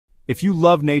If you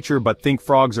love nature but think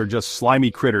frogs are just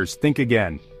slimy critters, think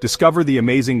again. Discover the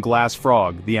amazing glass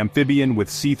frog, the amphibian with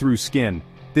see-through skin.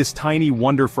 This tiny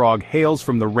wonder frog hails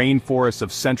from the rainforests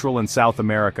of Central and South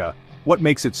America. What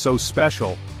makes it so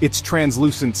special? Its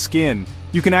translucent skin.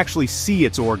 You can actually see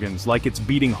its organs, like its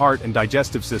beating heart and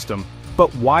digestive system.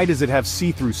 But why does it have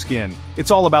see-through skin?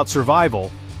 It's all about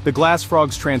survival. The glass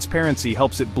frog's transparency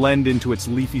helps it blend into its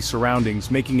leafy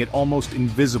surroundings, making it almost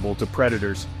invisible to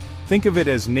predators. Think of it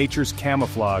as nature's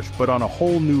camouflage, but on a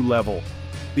whole new level.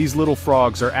 These little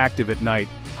frogs are active at night,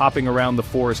 hopping around the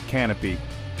forest canopy.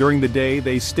 During the day,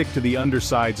 they stick to the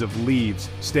undersides of leaves,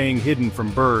 staying hidden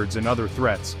from birds and other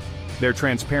threats. Their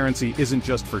transparency isn't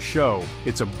just for show,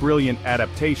 it's a brilliant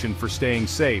adaptation for staying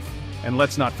safe. And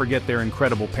let's not forget their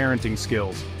incredible parenting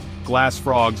skills. Glass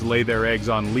frogs lay their eggs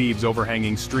on leaves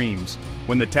overhanging streams.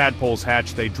 When the tadpoles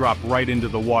hatch, they drop right into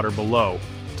the water below.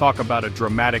 Talk about a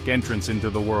dramatic entrance into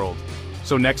the world.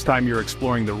 So next time you're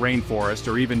exploring the rainforest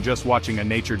or even just watching a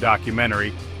nature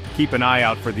documentary, keep an eye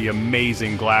out for the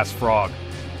amazing glass frog.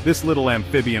 This little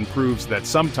amphibian proves that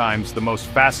sometimes the most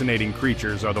fascinating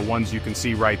creatures are the ones you can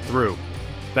see right through.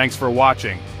 Thanks for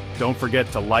watching. Don't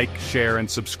forget to like, share, and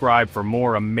subscribe for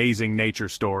more amazing nature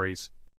stories.